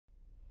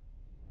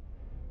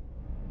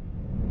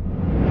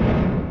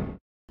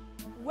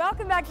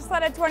Welcome back to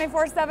Sled-x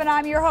 24/7.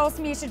 I'm your host,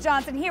 Misha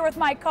Johnson, here with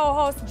my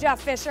co-host, Jeff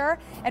Fisher,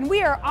 and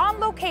we are on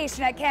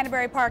location at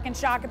Canterbury Park in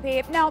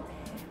Shakopee. Now,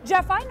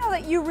 Jeff, I know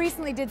that you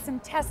recently did some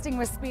testing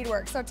with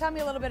Speedwerx, so tell me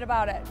a little bit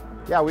about it.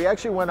 Yeah, we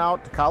actually went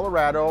out to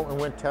Colorado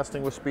and went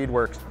testing with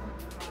Speedwerx.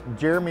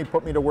 Jeremy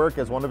put me to work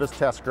as one of his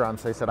test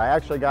grunts. They said I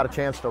actually got a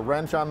chance to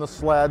wrench on the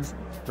sleds,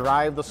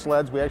 drive the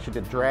sleds. We actually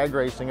did drag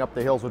racing up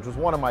the hills, which was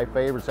one of my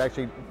favorites.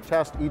 Actually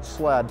test each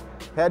sled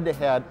head to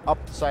head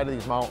up the side of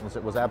these mountains.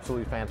 It was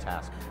absolutely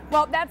fantastic.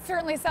 Well, that's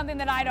certainly something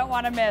that I don't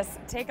want to miss.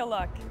 Take a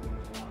look.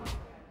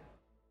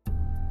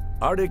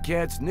 Arctic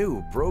Cat's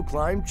new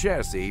Proclimb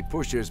chassis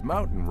pushes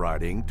mountain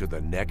riding to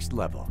the next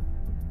level.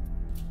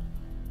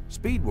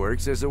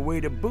 Speedwerx is a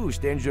way to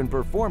boost engine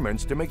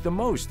performance to make the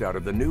most out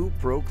of the new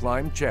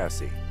Proclimb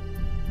chassis.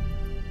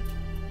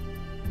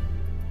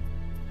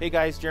 Hey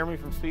guys, Jeremy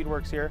from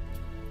Speedwerx here.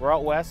 We're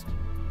out west,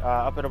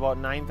 up at about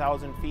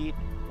 9,000 feet,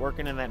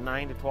 working in that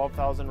 9 to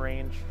 12,000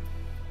 range.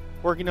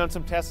 Working on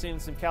some testing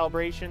and some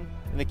calibration.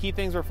 And the key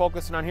things we're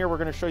focusing on here, we're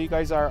going to show you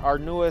guys our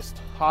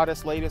newest,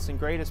 hottest, latest, and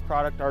greatest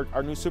product,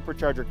 our new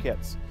Supercharger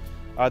kits.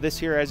 This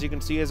here, as you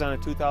can see, is on a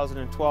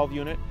 2012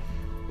 unit.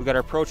 We've got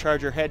our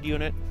Procharger head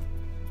unit,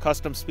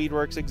 custom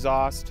Speedwerx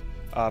exhaust,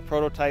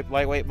 prototype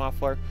lightweight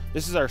muffler.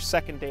 This is our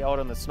second day out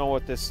on the snow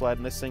with this sled,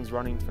 and this thing's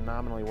running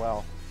phenomenally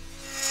well.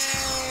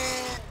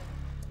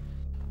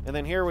 And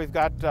then here we've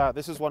got,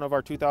 this is one of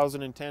our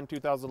 2010,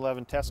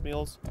 2011 test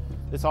mules.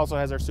 This also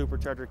has our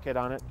Supercharger kit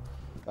on it.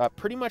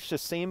 Pretty much the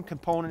same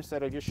components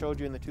that I just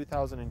showed you in the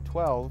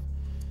 2012.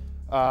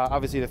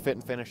 Obviously the fit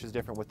and finish is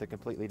different with the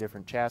completely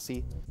different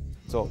chassis.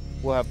 So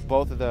we'll have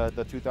both of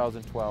the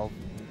 2012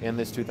 and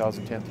this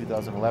 2010,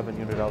 2011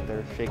 unit out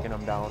there, shaking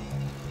them down,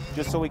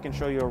 just so we can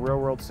show you a real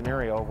world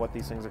scenario of what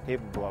these things are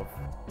capable of.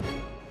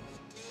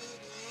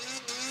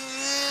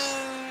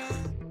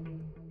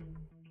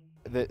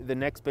 The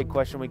next big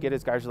question we get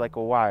is guys are like,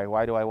 well, why?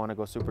 Why do I want to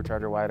go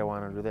Supercharger? Why do I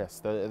want to do this?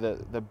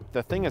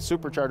 The thing a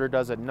Supercharger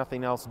does that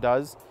nothing else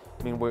does,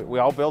 I mean, we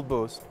all build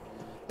boost.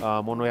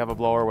 When we have a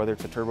blower, whether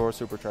it's a turbo or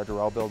Supercharger,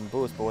 we're all building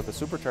boost, but what the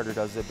Supercharger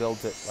does, it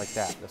builds it like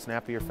that. The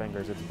snap of your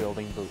fingers, it's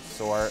building boost.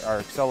 So our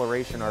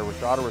acceleration, our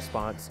throttle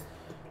response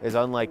is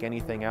unlike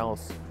anything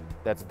else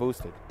that's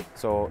boosted.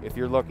 So if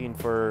you're looking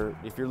for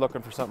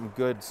something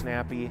good,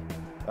 snappy,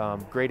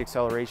 great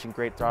acceleration,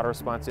 great throttle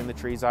response in the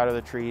trees, out of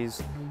the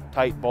trees,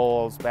 tight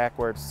bowls, back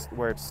where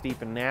it's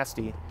steep and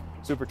nasty,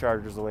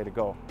 Supercharger is the way to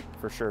go,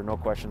 for sure, no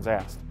questions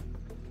asked.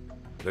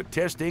 The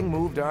testing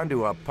moved on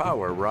to a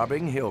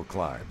power-robbing hill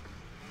climb.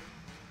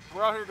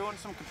 We're out here doing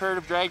some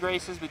comparative drag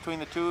races between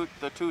the two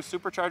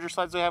Supercharger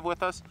sleds we have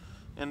with us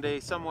and a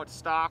somewhat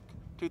stock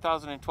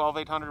 2012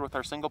 800 with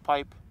our single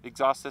pipe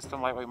exhaust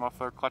system, lightweight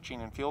muffler,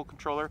 clutching, and fuel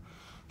controller.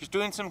 Just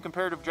doing some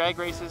comparative drag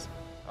races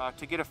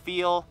to get a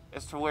feel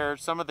as to where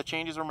some of the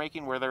changes we're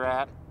making, where they're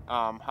at,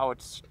 how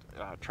it's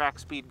track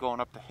speed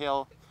going up the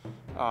hill,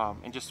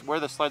 and just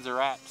where the sleds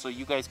are at, so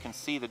you guys can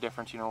see the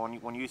difference. You know,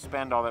 when you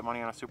spend all that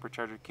money on a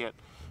Supercharger kit,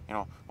 you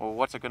know, well,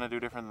 what's it going to do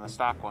different than the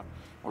stock one?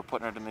 We're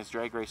putting it in this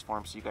drag race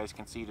form so you guys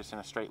can see just in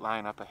a straight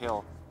line up a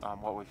hill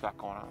what we've got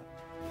going on.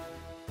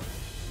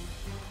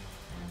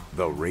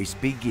 The race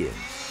begins.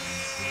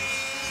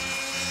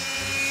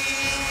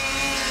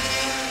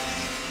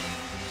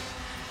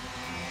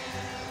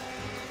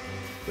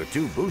 The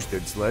two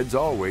boosted sleds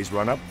always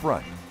run up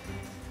front.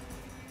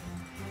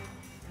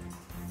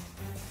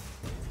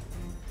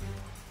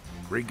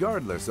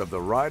 Regardless of the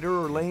rider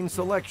or lane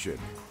selection,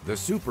 the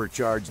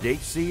Supercharged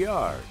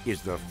HCR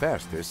is the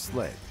fastest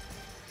sled.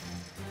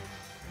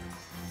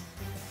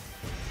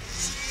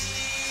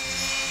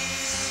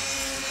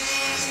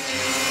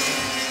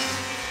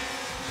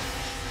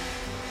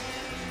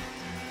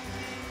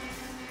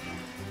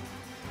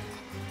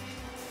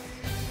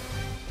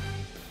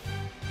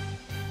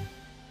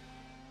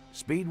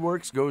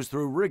 Speedwerx goes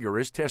through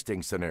rigorous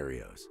testing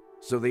scenarios,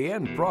 so the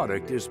end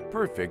product is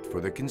perfect for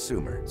the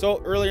consumer.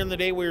 So earlier in the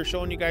day we were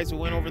showing you guys, we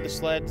went over the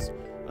sleds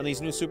on these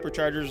new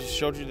Superchargers,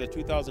 showed you the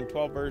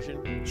 2012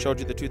 version, showed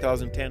you the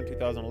 2010,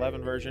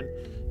 2011 version.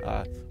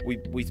 We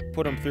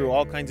put them through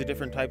all kinds of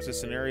different types of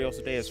scenarios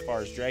today as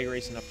far as drag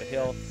racing up the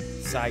hill,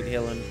 side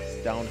hilling,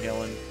 down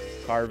hilling,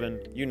 carving,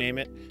 you name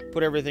it.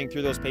 Put everything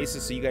through those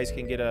paces so you guys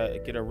can get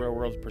a real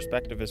world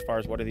perspective as far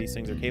as what these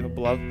things are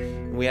capable of.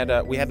 And we had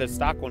the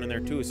stock one in there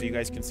too, so you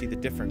guys can see the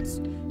difference.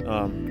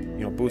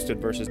 You know, boosted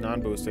versus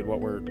non-boosted, what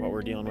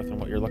we're dealing with and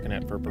what you're looking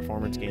at for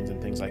performance gains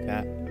and things like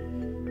that.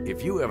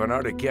 If you have an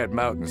Arctic Cat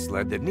mountain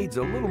sled that needs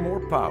a little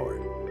more power,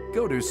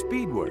 go to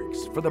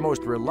Speedwerx for the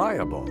most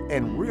reliable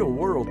and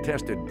real-world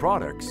tested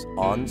products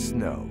on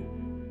snow.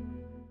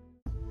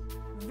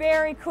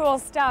 Very cool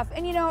stuff.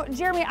 And you know,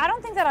 Jeremy, I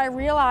don't think that I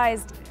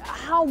realized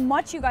how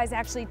much you guys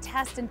actually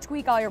test and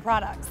tweak all your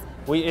products.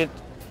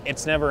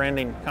 It's never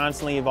ending,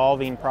 constantly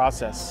evolving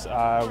process.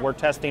 We're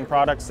testing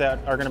products that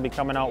are going to be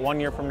coming out 1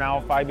 year from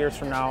now, 5 years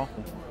from now,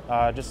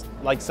 just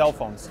like cell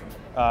phones.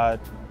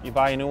 You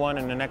buy a new one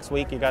and the next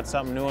week you got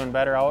something new and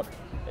better out.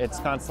 It's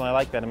constantly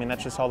like that. I mean,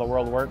 that's just how the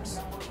world works.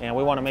 And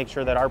we want to make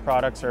sure that our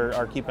products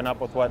are keeping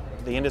up with what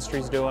the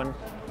industry's doing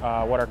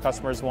what our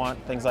customers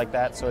want, things like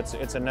that. So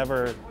it's a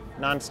never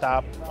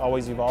non-stop,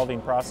 always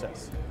evolving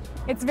process.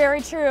 It's very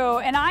true,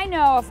 and I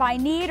know if I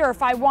need or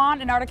if I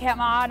want an Arctic Cat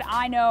mod,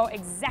 I know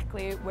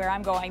exactly where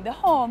I'm going. The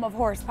home of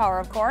horsepower,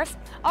 of course.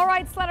 All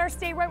right, Sledder,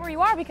 stay right where you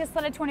are because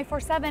Sled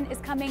 24/7 is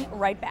coming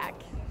right back.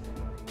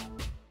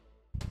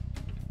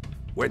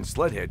 When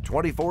Sledhead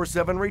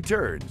 24/7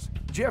 returns,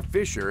 Jeff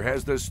Fisher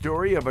has the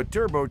story of a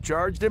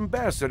turbocharged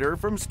ambassador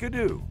from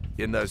Skidoo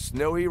in the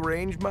snowy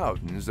range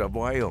mountains of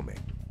Wyoming.